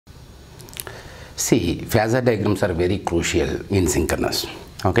See, phasor diagrams are very crucial in synchronous.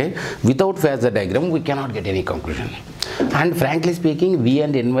 Okay, without phasor diagram we cannot get any conclusion, and frankly speaking V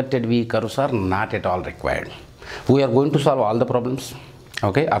and inverted V curves are not at all required. We are going to solve all the problems,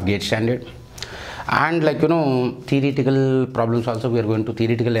 okay, of gate standard, and theoretical problems also we are going to,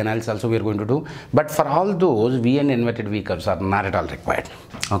 theoretical analysis also we are going to do, but for all those V and inverted V curves are not at all required.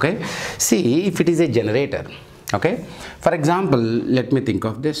 Okay, see, if it is a generator, okay, for example, let me think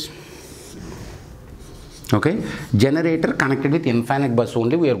of this. Okay, generator connected with infinite bus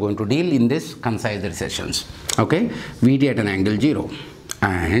only we are going to deal in this concise sessions. Okay, VT at an angle 0,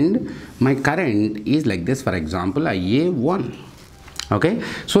 and my current is like this, for example IA1. Okay,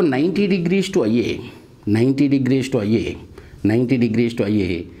 so 90 degrees to IA, 90 degrees to IA, 90 degrees to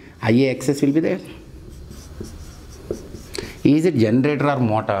IA, IA axis will be there. Is it generator or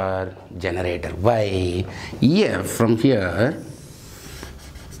motor? Generator. Why? EF from here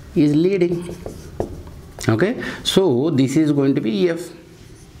is leading. Okay, so this is going to be EF.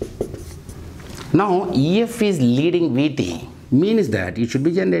 Now EF is leading VT, means that it should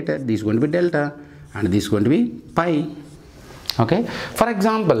be generator. This is going to be delta and this is going to be pi. Okay, for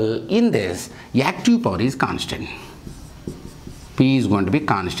example, in this active power is constant, P is going to be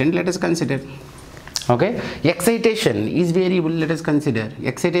constant, let us consider. Okay, excitation is variable, let us consider.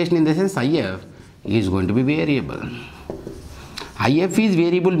 Excitation in the sense IF is going to be variable. IF is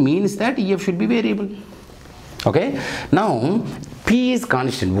variable means that EF should be variable. Okay, now P is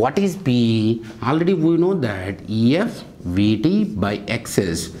constant. What is P? Already we know that EF VT by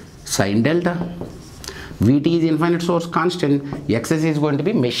XS sin delta. VT is infinite source constant, XS is going to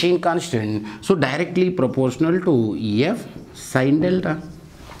be machine constant, so directly proportional to EF sin delta.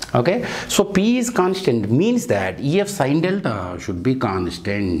 Okay, so P is constant means that EF sin delta should be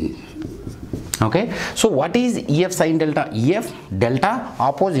constant. Okay, so what is EF sin delta? EF delta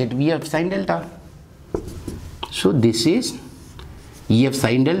opposite VF sin delta. So this is EF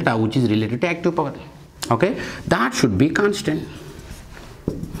sin delta, which is related to active power. Okay, that should be constant.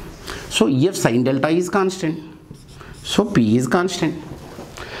 So EF sin delta is constant. So P is constant.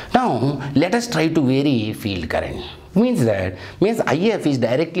 Now let us try to vary field current. Means IF is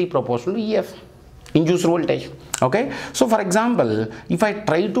directly proportional to EF, induced voltage. Okay, so for example, if I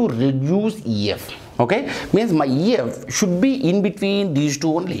try to reduce EF, okay, means my EF should be in between these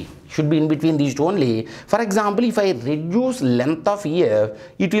two only. Should be in between these two only. For example, if I reduce length of EF,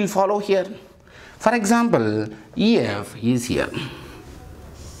 it will follow here. For example, EF is here.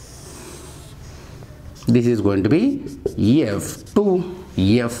 This is going to be EF2,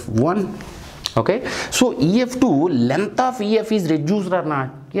 EF1. Okay, so EF2, length of EF is reduced or not?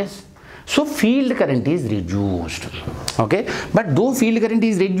 Yes. So field current is reduced. Okay, but though field current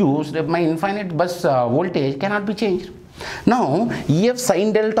is reduced, my infinite bus voltage cannot be changed. Now EF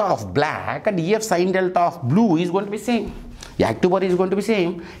sin delta of black and EF sin delta of blue is going to be same. Active power is going to be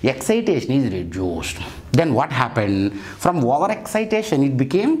same. Excitation is reduced. Then what happened? From over excitation it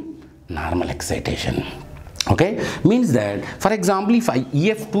became normal excitation. Okay, means that for example, if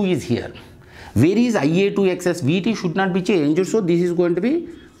EF2 is here, where is IA2 XS? VT should not be changed, so this is going to be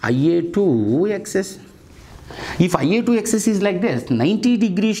IA2 XS. If IA2 XS is like this, 90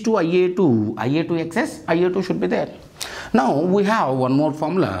 degrees to IA2 XS, IA2 should be there. Now we have one more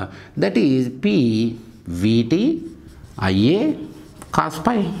formula, that is P VT IA cos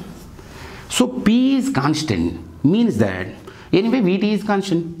pi. So P is constant, means that anyway VT is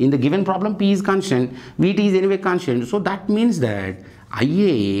constant. In the given problem P is constant, VT is anyway constant, so that means that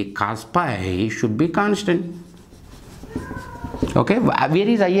IA cos pi should be constant. Okay, where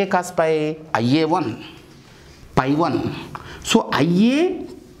is IA cos pi? IA1, pi 1. So IA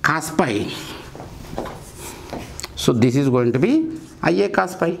cos pi. So this is going to be IA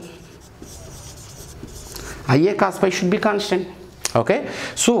cos pi. IA cos pi should be constant. Okay,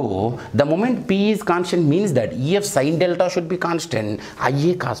 so the moment P is constant means that EF sin delta should be constant,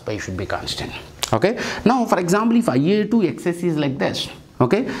 IA cos pi should be constant. Okay, now for example, if IA2 XS is like this,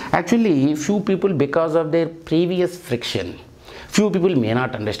 okay, actually few people, because of their previous friction, few people may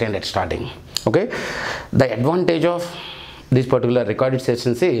not understand at starting. Okay, the advantage of this particular recorded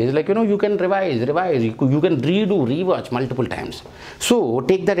sessions is you can revise, you can redo, rewatch multiple times. So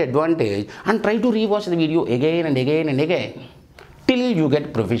take that advantage and try to rewatch the video again and again and again till you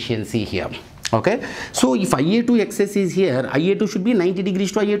get proficiency here. Okay, so if IA2 XS is here, IA2 should be 90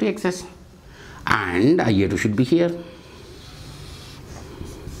 degrees to IA2 XS, and IA2 should be here.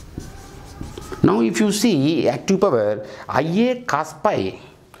 Now if you see active power, IA cos pi,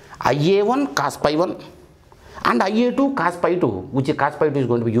 IA1 cos pi 1 and IA2 cos pi 2, which is cos pi 2 is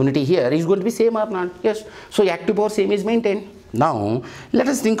going to be unity here, is going to be same or not? Yes. So active power same is maintained. Now let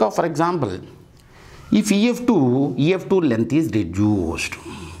us think of, for example, If EF2 length is reduced,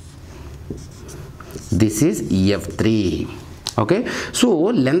 this is EF3. Okay, so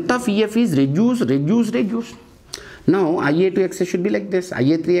length of EF is reduced. Now IA2 axis should be like this,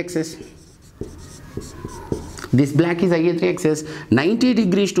 IA3 axis. This black is IA3 axis, 90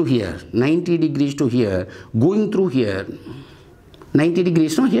 degrees to here, 90 degrees to here, going through here, 90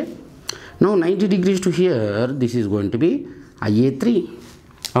 degrees no here. Now 90 degrees to here, this is going to be IA3.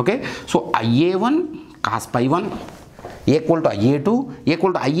 Okay, so IA1 cos pi 1 equal to IA2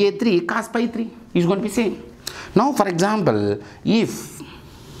 equal to IA3 cos pi 3 is going to be same. Now for example, if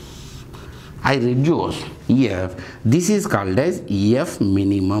I reduce EF, this is called as EF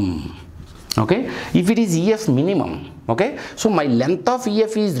minimum. Okay, if it is EF minimum, okay, so my length of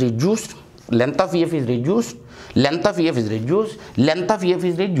EF is reduced, length of EF is reduced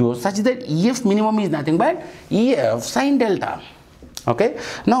such that EF minimum is nothing but EF sin delta. Okay,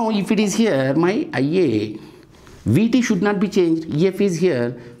 now if it is here, my IA VT should not be changed, EF is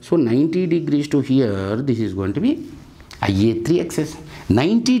here, so 90 degrees to here, this is going to be IA3 axis,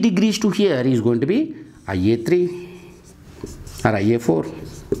 90 degrees to here is going to be IA3 or IA4.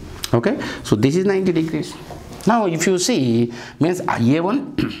 Okay, so this is 90 degrees. Now if you see, means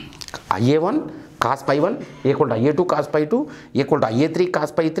IA1 cos pi 1 equal to IA2 cos pi 2 equal to IA3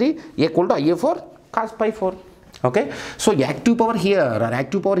 cos pi 3 equal to IA4 cos pi 4. Okay, so active power here or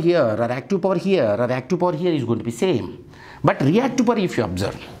active power here or active power here or active power here is going to be same, but reactive power, if you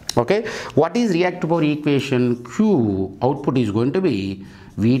observe, okay, what is reactive power equation? Q output is going to be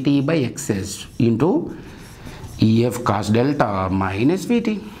VT by XS into EF cos delta minus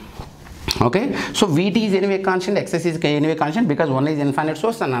VT. Okay, so VT is anyway constant, XS is anyway constant, because one is infinite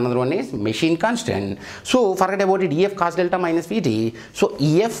source and another one is machine constant. So forget about it, EF cos delta minus VT. So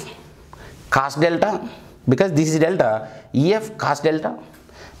EF cos delta, because this is delta, EF cos delta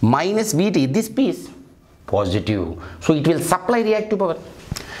minus VT, this piece positive, so it will supply reactive power,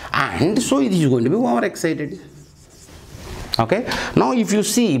 and so it is going to be over excited. Okay, now if you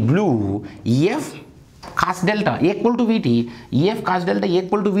see blue, EF cos delta equal to VT, EF cos delta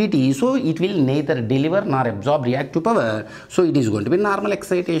equal to VT, so it will neither deliver nor absorb reactive power, so it is going to be normal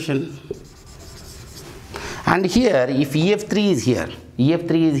excitation. And here, if EF3 is here, if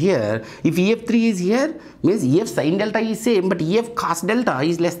EF3 is here, means EF sin delta is same, but EF cos delta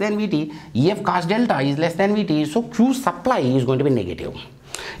is less than VT, so Q supply is going to be negative.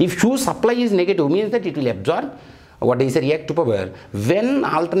 If Q supply is negative, means that it will absorb what is a reactive power. When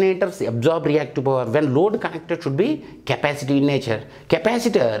alternators absorb reactive power, when load connected should be capacitive in nature,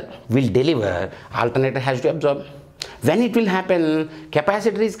 capacitor will deliver, alternator has to absorb. When it will happen,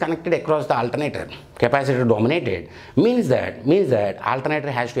 capacitor is connected across the alternator, capacitor dominated, means that alternator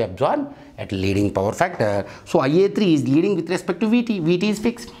has to absorb at leading power factor. So IA3 is leading with respect to VT is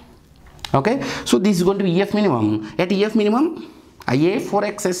fixed. Okay, so this is going to be EF minimum. At EF minimum, IA4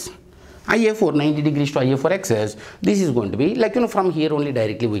 axis, IA4 90 degrees to IA4 axis, this is going to be like, from here only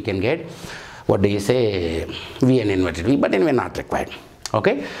directly we can get, what do you say, Vn inverted V, but anyway not required.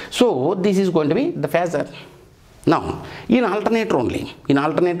 Okay, so this is going to be the phasor. Now in alternator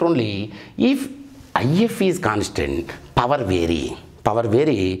only, if IF is constant, power vary,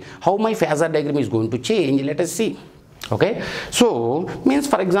 how my phasor diagram is going to change, let us see. Okay, so means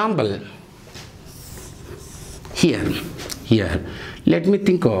for example, here let me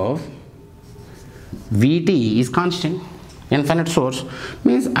think of VT is constant, infinite source,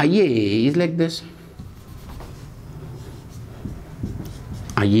 means IA is like this,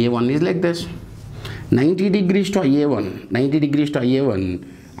 IA1 is like this, 90 degrees to IA1,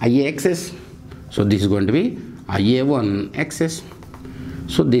 IA axis, so this is going to be IA1 axis,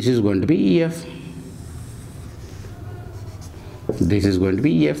 so this is going to be EF, this is going to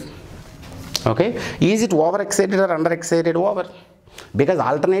be EF. Okay, is it over excited or under excited? Over, because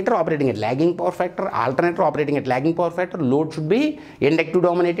alternator operating at lagging power factor, load should be inductive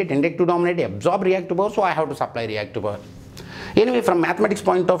dominated, absorb reactive power, so I have to supply reactive power. Anyway, from mathematics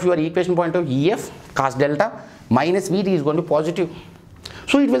point of view or equation point of view, EF cos delta minus VT is going to be positive,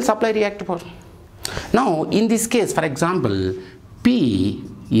 so it will supply reactive power. Now in this case, for example, P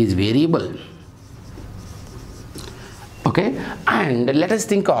is variable. Okay, and let us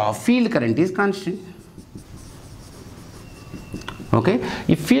think of field current is constant. Okay,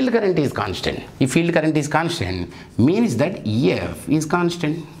 if field current is constant, means that EF is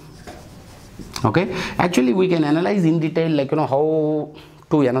constant. Okay, actually we can analyze in detail, like how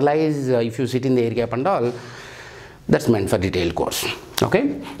to analyze if you sit in the air gap and all, that's meant for detailed course.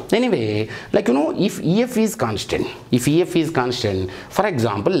 Okay, anyway, like if EF is constant, for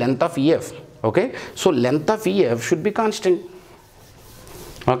example length of EF, okay, so length of EF should be constant.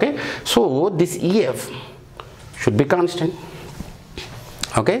 Okay, so this EF should be constant.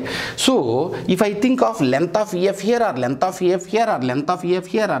 Okay, so if I think of length of EF here, or length of EF here, or length of EF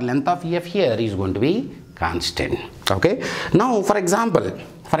here, or length of EF here is going to be constant. Okay, now for example,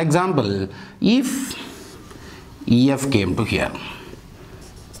 if EF came to here,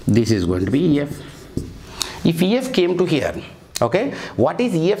 this is going to be EF. If EF came to here, okay, what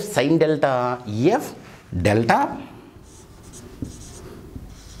is EF sin delta? EF delta.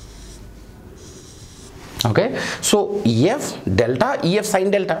 Okay, so EF delta, EF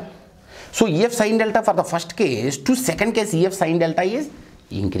sin delta. So EF sin delta for the first case, to second case EF sin delta is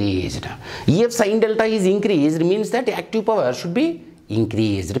increased. EF sin delta is increased means that active power should be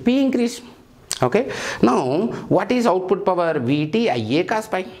increased, P increased. Okay, now what is output power? VT IA cos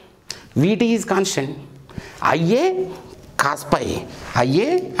pi. VT is constant, IA cos pi,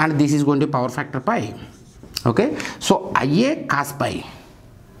 IA, and this is going to be power factor pi. Okay, so IA cos pi.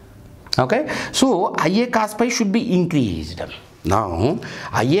 Okay, so IA cos pi should be increased. Now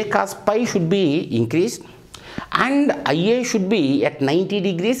IA cos pi should be increased, and IA should be at 90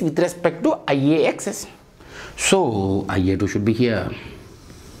 degrees with respect to IA axis. So IA2 should be here.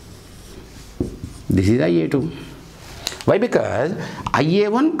 This is IA2. Why? Because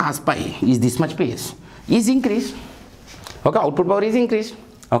IA1 cos pi is this much place, is increased. Okay, output power is increased.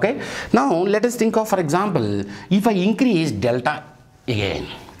 Okay, now let us think of, for example, if I increase delta again.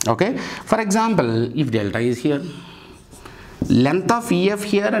 Okay, for example, if delta is here, length of EF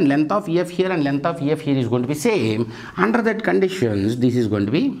here and length of EF here and length of EF here is going to be same. Under that conditions, this is going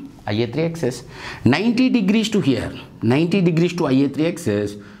to be IA3 axis. 90 degrees to here, 90 degrees to IA3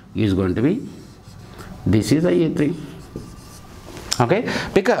 axis is going to be, this is IA3. Okay,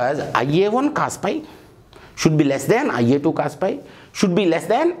 because IA1 cos pi should be less than IA2 cos pi, should be less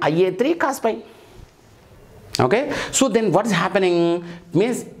than IA3 cos pi. Okay, so then what's happening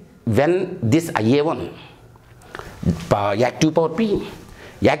means when this IA1 active power P,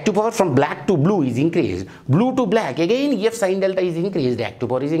 active power from black to blue is increased, blue to black, again EF sin delta is increased, the active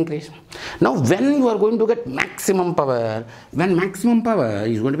power is increased. Now when you are going to get maximum power, when maximum power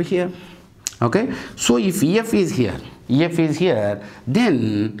is going to be here. Okay, so if EF is here,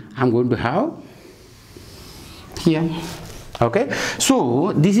 then I'm going to have here. Okay,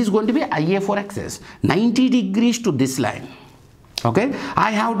 so this is going to be IA4 axis, 90 degrees to this line. Okay, I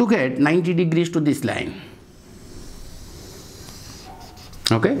have to get 90 degrees to this line.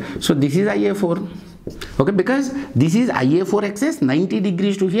 Okay, so this is IA4. Okay, because this is IA4 axis, 90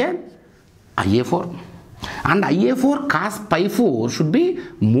 degrees to here, IA4. And IA4 cos pi 4 should be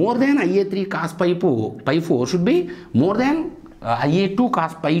more than IA3 cos pi 4 should be more than IA2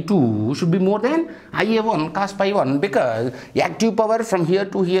 cos pi 2 should be more than IA1 cos pi 1, because active power from here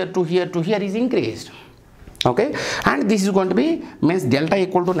to here to here to here is increased. Okay, and this is going to be means delta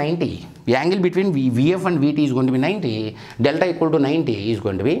equal to 90. The angle between VF and VT is going to be 90. Delta equal to 90 is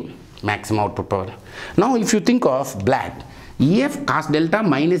going to be maximum output power. Now if you think of black, EF cos delta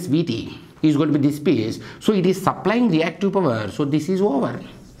minus VT is going to be this piece, so it is supplying reactive power. So this is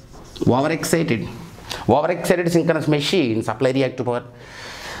overexcited synchronous machine supply reactive power.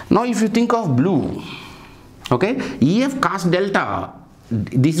 Now if you think of blue, okay, EF cos delta,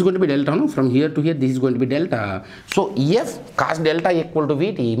 this is going to be delta, no? From here to here this is going to be delta. So EF cos delta equal to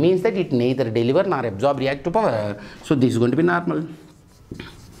VT means that it neither deliver nor absorb reactive power, so this is going to be normal.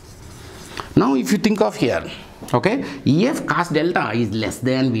 Now if you think of here, okay, EF cos delta is less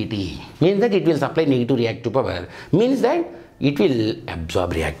than VT means that it will supply negative reactive power, means that it will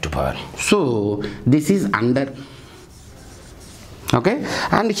absorb reactive power. So this is under. Okay,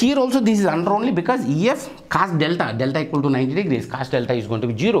 and here also this is under only because EF cos delta, delta equal to 90 degrees, cos delta is going to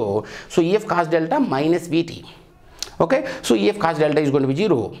be 0. So EF cos delta minus VT. Okay, so EF cos delta is going to be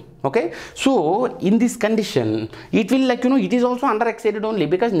 0. Okay, so in this condition it will, like, it is also under excited only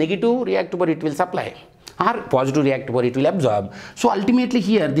because negative reactive power it will supply or positive reactive power it will absorb. So ultimately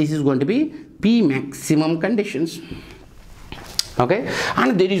here this is going to be P maximum conditions. Okay,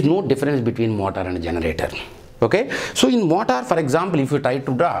 and there is no difference between motor and generator. Okay, so in motor, for example, if you try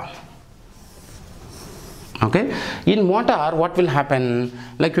to draw, okay, in motor what will happen,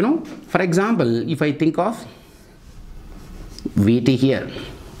 like, for example, if I think of VT here,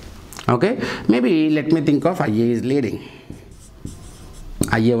 okay, maybe let me think of IA is leading,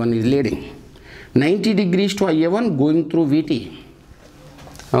 IA1 is leading, 90 degrees to IA1 going through VT.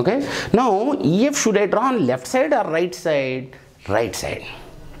 Okay, now EF should I draw on left side or right side? Right side.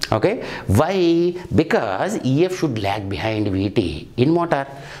 Okay, why? Because EF should lag behind VT in motor,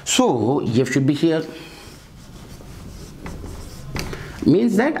 so EF should be here,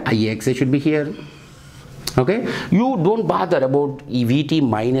 means that IX should be here. Okay, you don't bother about Vt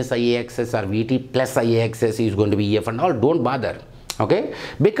minus Iaxs or Vt plus Iaxs is going to be Ef and all, don't bother. Okay,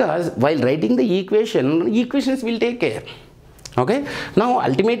 because while writing the equations will take care. Okay, now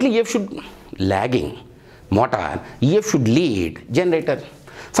ultimately Ef should lagging motor, Ef should lead generator.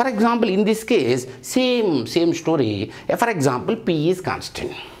 For example, in this case, same story. For example, P is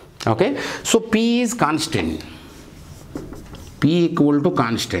constant. Okay, so P is constant. P equal to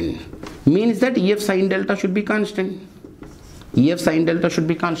constant means that Ef sin delta should be constant. Ef sin delta should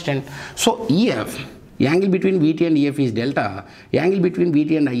be constant. So Ef, angle between Vt and Ef is delta, angle between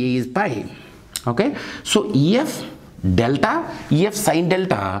Vt and Ia is pi. Okay, so Ef delta, Ef sin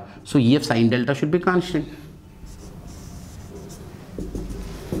delta, so Ef sin delta should be constant.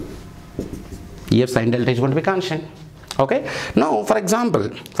 Ef sin delta is going to be constant. Okay, now for example,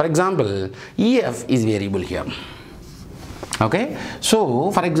 Ef is variable here. Okay,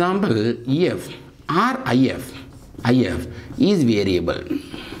 so for example, Ef or If is variable.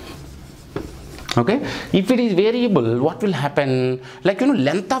 Okay, if it is variable, what will happen? Like,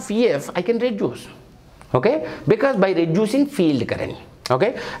 length of Ef I can reduce. Okay, because by reducing field current.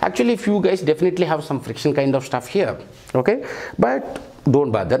 Okay, actually if you guys definitely have some friction kind of stuff here. Okay, but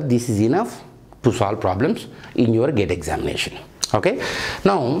don't bother, this is enough to solve problems in your GATE examination. Okay,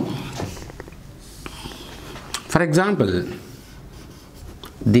 now for example,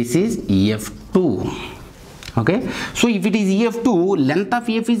 this is Ef2. Okay, so if it is Ef2, length of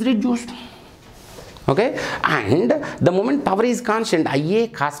Ef is reduced. Okay, and the moment power is constant, Ia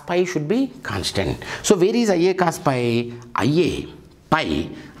cos pi should be constant. So where is Ia cos pi? Ia pi,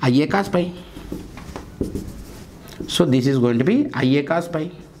 Ia cos pi. So this is going to be Ia cos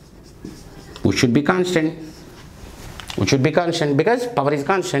pi, which should be constant. Because power is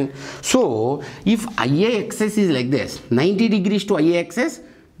constant. So if Iaxs is like this, 90 degrees to Iaxs,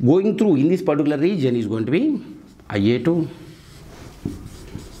 going through in this particular region is going to be Ia2.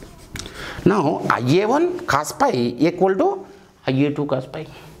 Now Ia1 cos pi equal to Ia2 cos pi.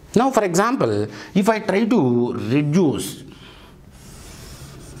 Now for example, if I try to reduce,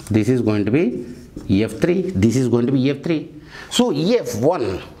 this is going to be Ef3, this is going to be Ef3. So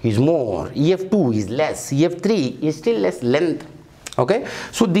Ef1 is more, Ef2 is less, Ef3 is still less length. Okay,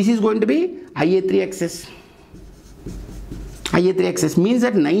 so this is going to be Ia3 axis. Ia3 axis means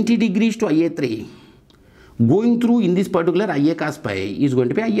that 90 degrees to Ia3 going through in this particular Ia cos pi is going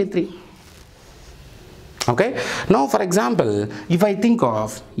to be Ia3. Okay, now for example, if I think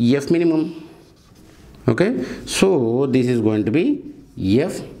of F minimum, okay, so this is going to be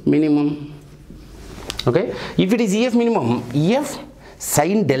F minimum. Okay, if it is F minimum, F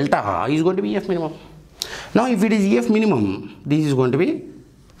sin delta is going to be F minimum. Now if it is F minimum, this is going to be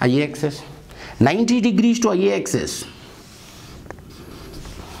Ia axis. 90 degrees to Ia axis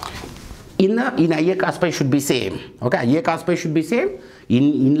in Ia cos pi should be same. Okay, Ia cos pi should be same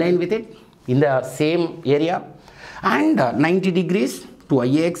in line with it, in the same area, and 90 degrees to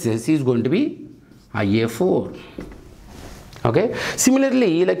Ia axis is going to be Ia4. Okay,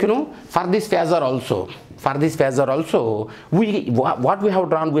 similarly, like for this phasor also, what we have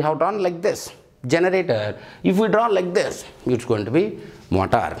drawn like this generator. If we draw like this, it's going to be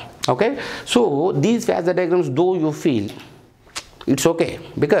motor. Okay, so these phasor diagrams, though you feel it's okay,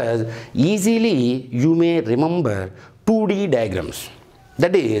 because easily you may remember 2D diagrams,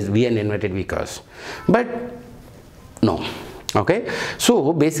 that is V and inverted V curves, but no. Okay,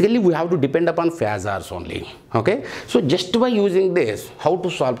 so basically we have to depend upon phasors only. Okay, so just by using this, how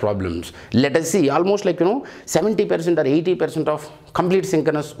to solve problems, let us see. Almost like 70% or 80% of complete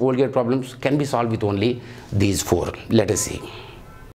synchronous whole gate problems can be solved with only these four. Let us see.